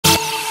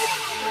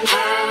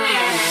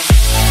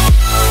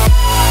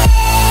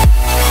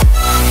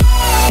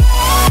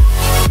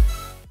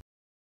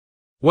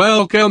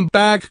Welcome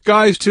back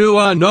guys to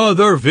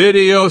another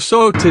video.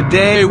 So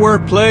today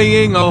we're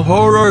playing a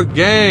horror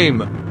game.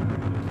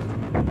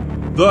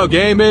 The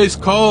game is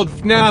called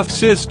FNAF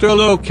Sister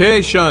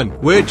Location,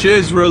 which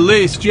is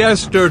released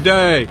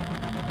yesterday. Daddy,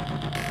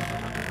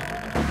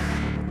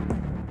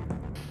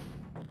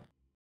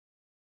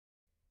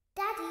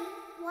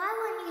 why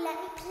won't you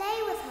let me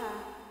play with her?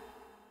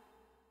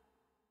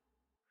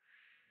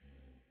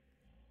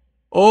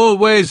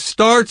 Always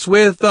starts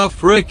with a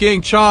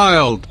freaking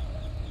child.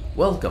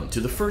 Welcome to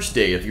the first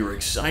day of your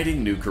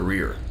exciting new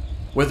career.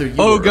 Whether you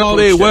Oh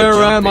golly, where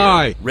am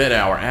I? read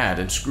our ad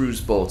and screws,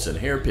 bolts, and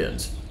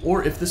hairpins,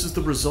 or if this is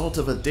the result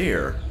of a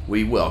dare,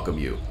 we welcome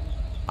you.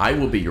 I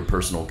will be your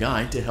personal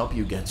guide to help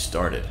you get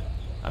started.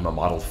 I'm a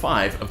Model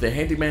 5 of the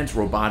Handyman's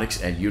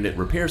Robotics and Unit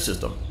Repair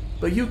System,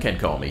 but you can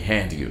call me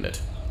Hand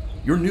Unit.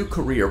 Your new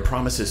career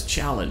promises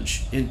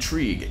challenge,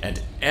 intrigue,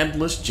 and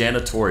endless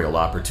janitorial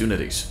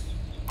opportunities.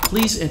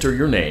 Please enter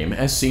your name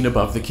as seen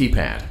above the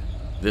keypad.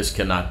 This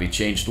cannot be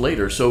changed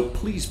later, so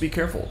please be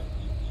careful.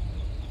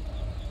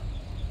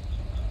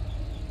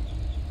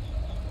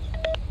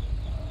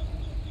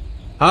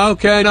 How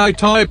can I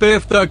type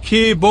if the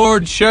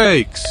keyboard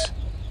shakes?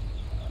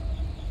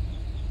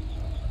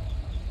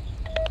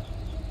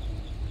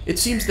 It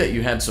seems that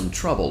you had some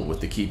trouble with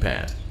the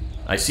keypad.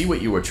 I see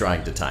what you were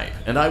trying to type,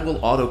 and I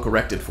will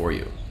auto-correct it for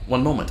you.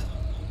 One moment.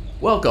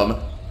 Welcome,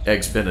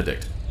 Eggs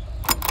Benedict.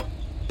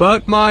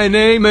 But my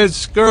name is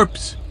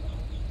Skirps.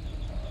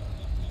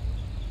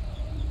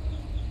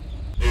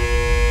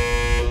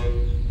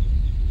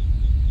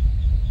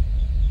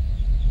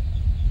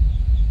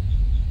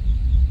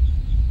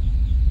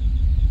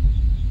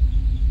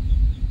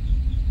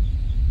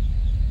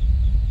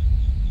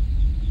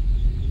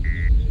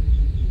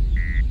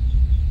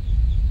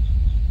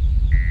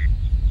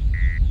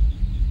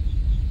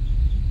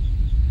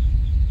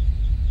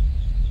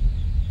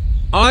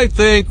 I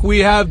think we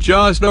have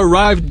just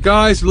arrived,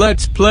 guys.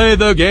 Let's play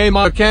the game.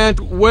 I can't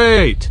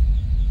wait.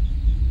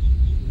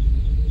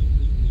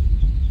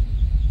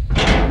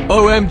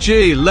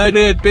 OMG, let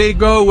it be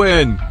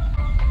going.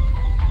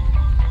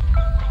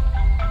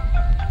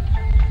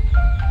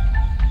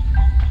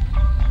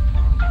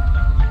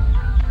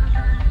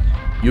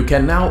 You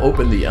can now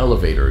open the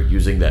elevator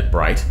using that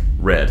bright,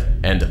 red,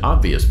 and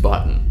obvious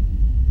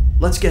button.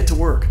 Let's get to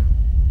work.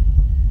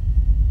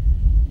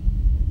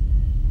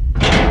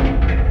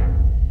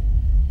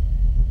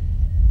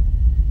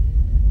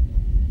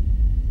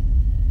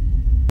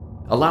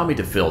 Allow me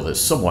to fill this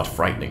somewhat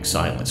frightening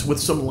silence with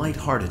some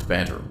light-hearted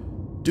banter.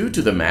 Due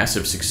to the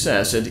massive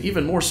success, and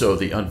even more so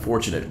the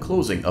unfortunate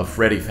closing of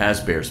Freddy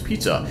Fazbear's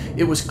Pizza,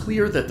 it was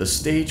clear that the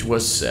stage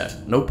was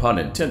set, no pun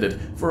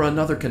intended, for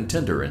another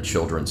contender in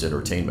children's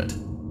entertainment.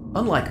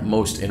 Unlike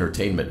most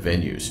entertainment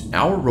venues,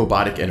 our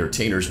robotic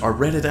entertainers are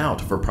rented out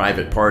for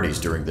private parties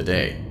during the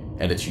day,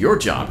 and it's your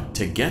job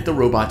to get the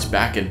robots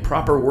back in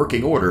proper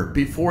working order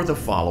before the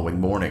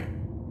following morning.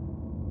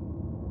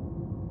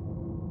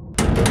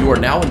 You are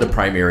now in the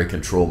primary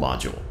control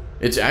module.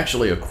 It's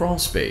actually a crawl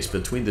space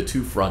between the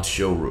two front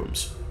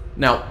showrooms.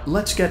 Now,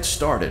 let's get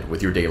started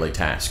with your daily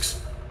tasks.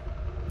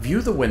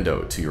 View the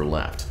window to your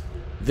left.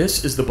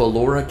 This is the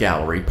Ballora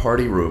Gallery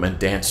Party Room and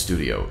Dance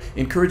Studio,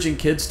 encouraging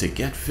kids to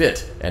get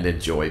fit and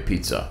enjoy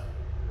pizza.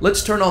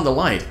 Let's turn on the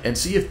light and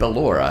see if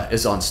Ballora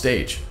is on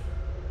stage.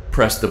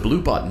 Press the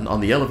blue button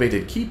on the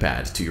elevated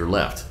keypad to your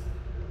left.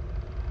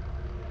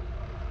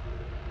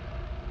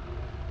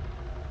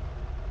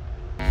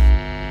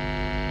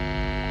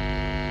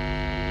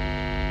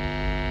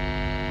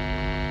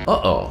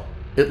 Uh-oh,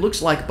 it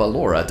looks like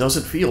Ballora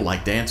doesn't feel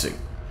like dancing.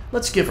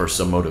 Let's give her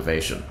some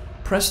motivation.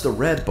 Press the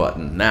red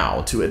button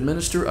now to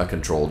administer a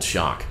controlled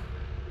shock.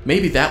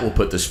 Maybe that will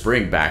put the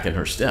spring back in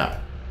her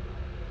step.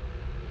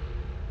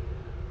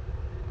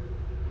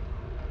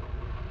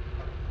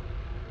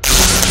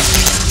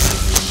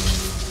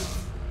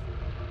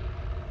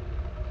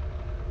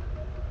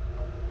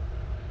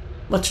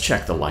 Let's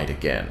check the light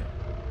again.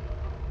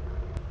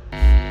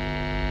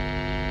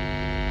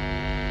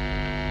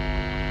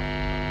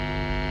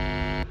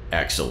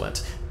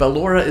 Excellent.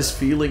 Ballora is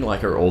feeling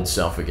like her old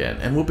self again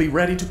and will be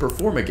ready to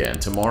perform again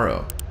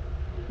tomorrow.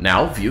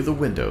 Now view the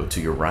window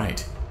to your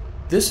right.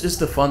 This is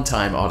the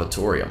Funtime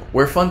Auditorium,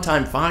 where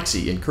Funtime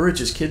Foxy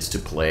encourages kids to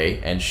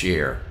play and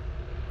share.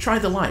 Try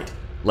the light.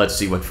 Let's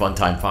see what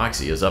Funtime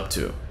Foxy is up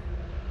to.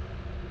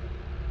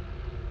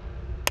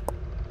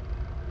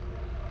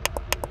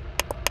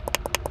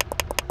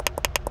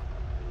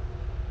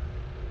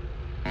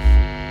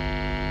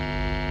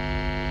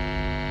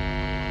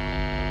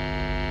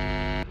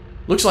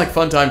 Looks like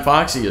Funtime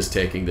Foxy is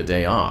taking the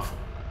day off.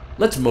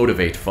 Let's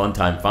motivate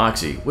Funtime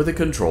Foxy with a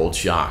controlled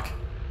shock.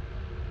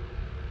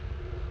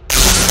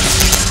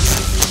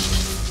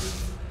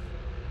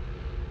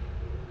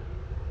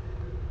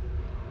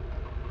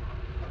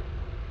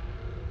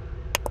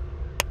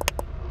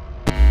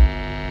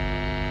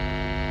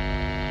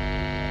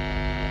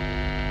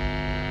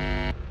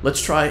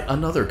 Let's try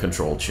another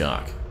controlled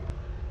shock.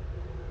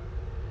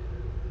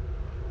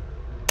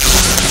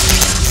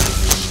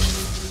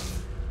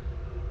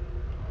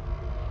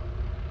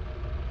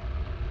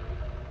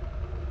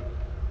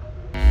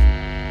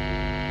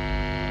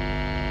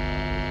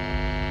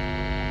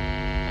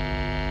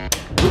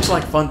 Looks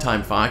like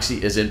Funtime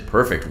Foxy is in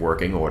perfect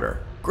working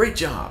order. Great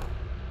job!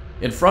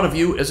 In front of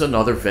you is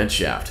another vent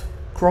shaft.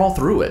 Crawl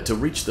through it to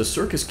reach the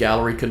circus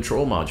gallery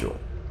control module.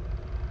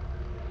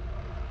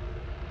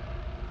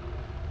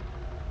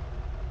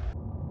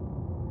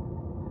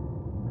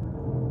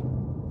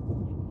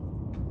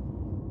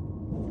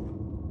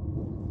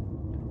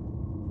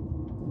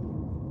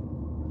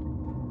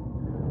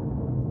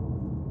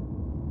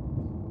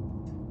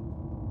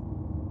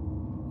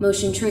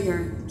 Motion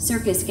trigger,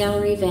 circus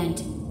gallery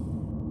vent.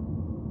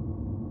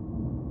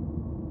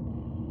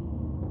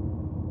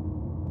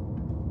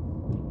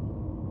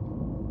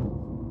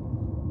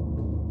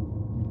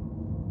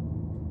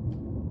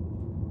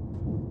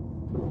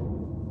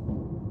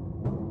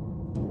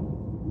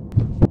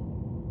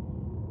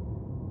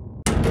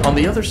 On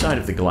the other side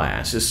of the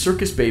glass is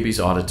Circus Baby's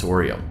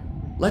auditorium.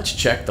 Let's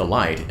check the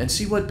light and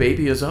see what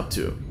Baby is up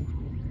to.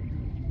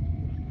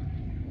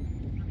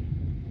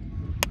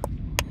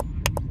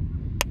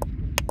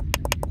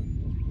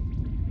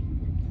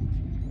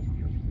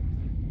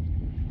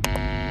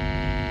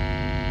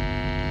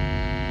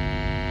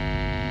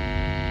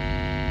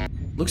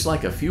 Looks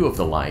like a few of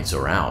the lights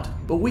are out,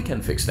 but we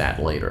can fix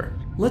that later.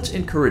 Let's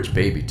encourage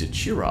Baby to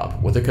cheer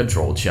up with a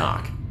controlled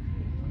shock.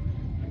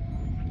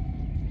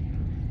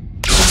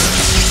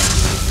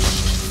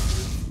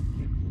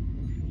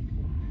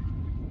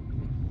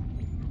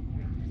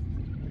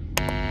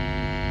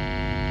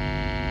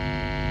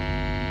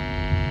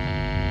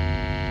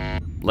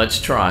 Let's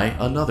try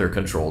another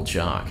controlled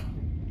shock.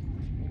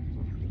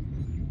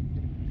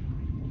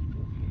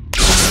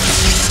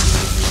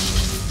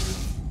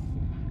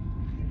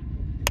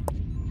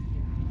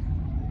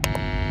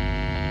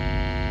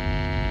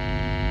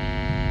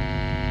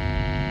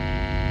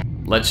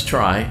 Let's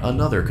try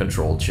another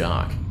controlled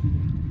shock.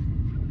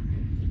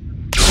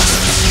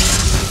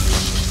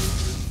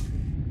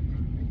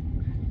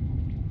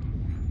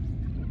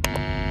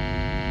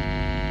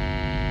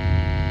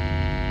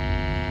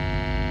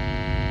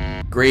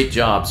 Great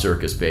job,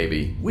 Circus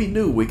Baby. We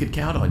knew we could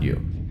count on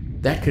you.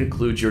 That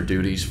concludes your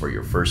duties for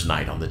your first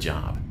night on the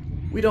job.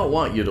 We don't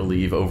want you to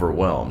leave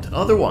overwhelmed,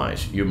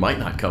 otherwise you might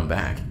not come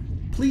back.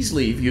 Please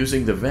leave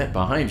using the vent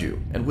behind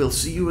you, and we'll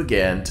see you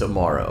again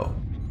tomorrow.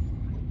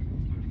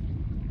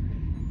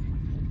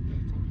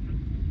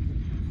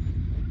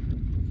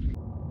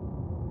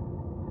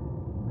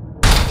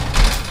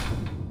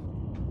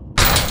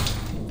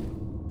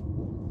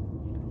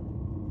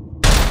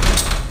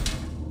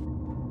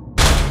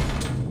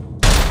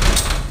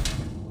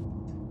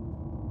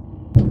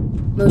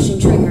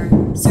 Motion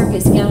trigger,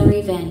 circus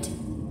gallery vent.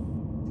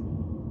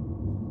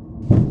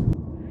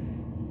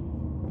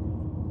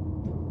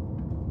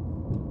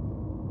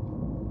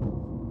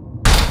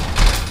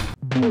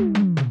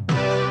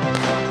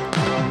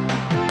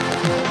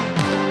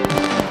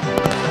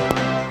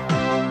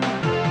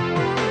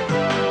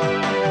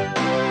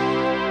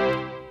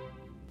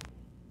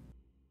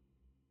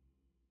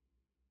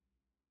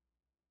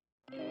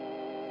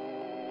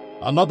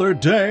 Another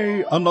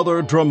day,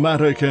 another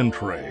dramatic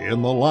entry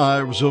in the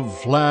lives of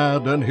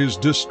Vlad and his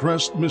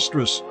distressed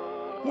mistress.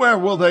 Where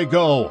will they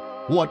go?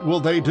 What will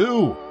they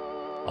do?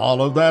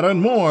 All of that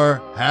and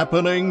more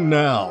happening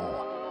now.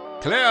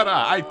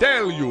 Clara, I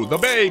tell you, the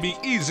baby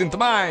isn't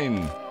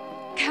mine.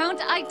 Count,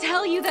 I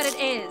tell you that it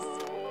is.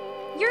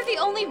 You're the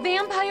only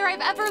vampire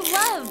I've ever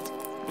loved.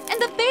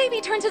 And the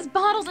baby turns his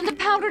bottles into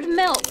powdered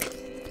milk.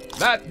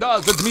 That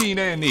doesn't mean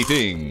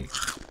anything.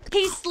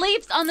 He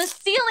sleeps on the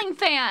ceiling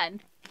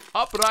fan.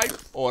 Upright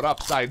or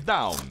upside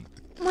down?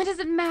 What does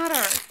it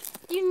matter?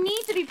 You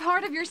need to be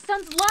part of your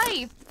son's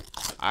life.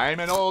 I'm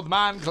an old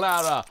man,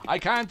 Clara. I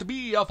can't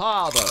be a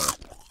father.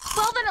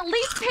 Well, then at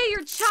least pay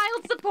your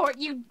child support,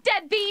 you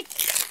deadbeat.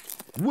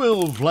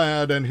 Will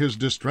Vlad and his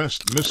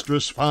distressed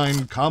mistress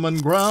find common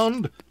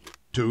ground?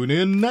 Tune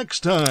in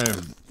next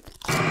time.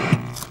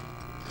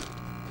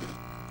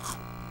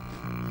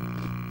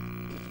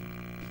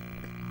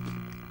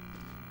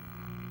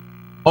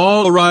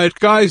 Alright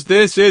guys,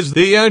 this is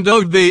the end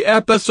of the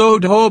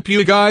episode. Hope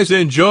you guys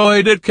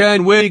enjoyed it.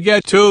 Can we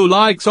get 2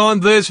 likes on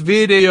this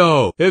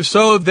video? If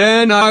so,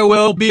 then I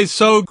will be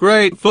so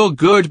grateful.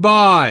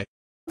 Goodbye.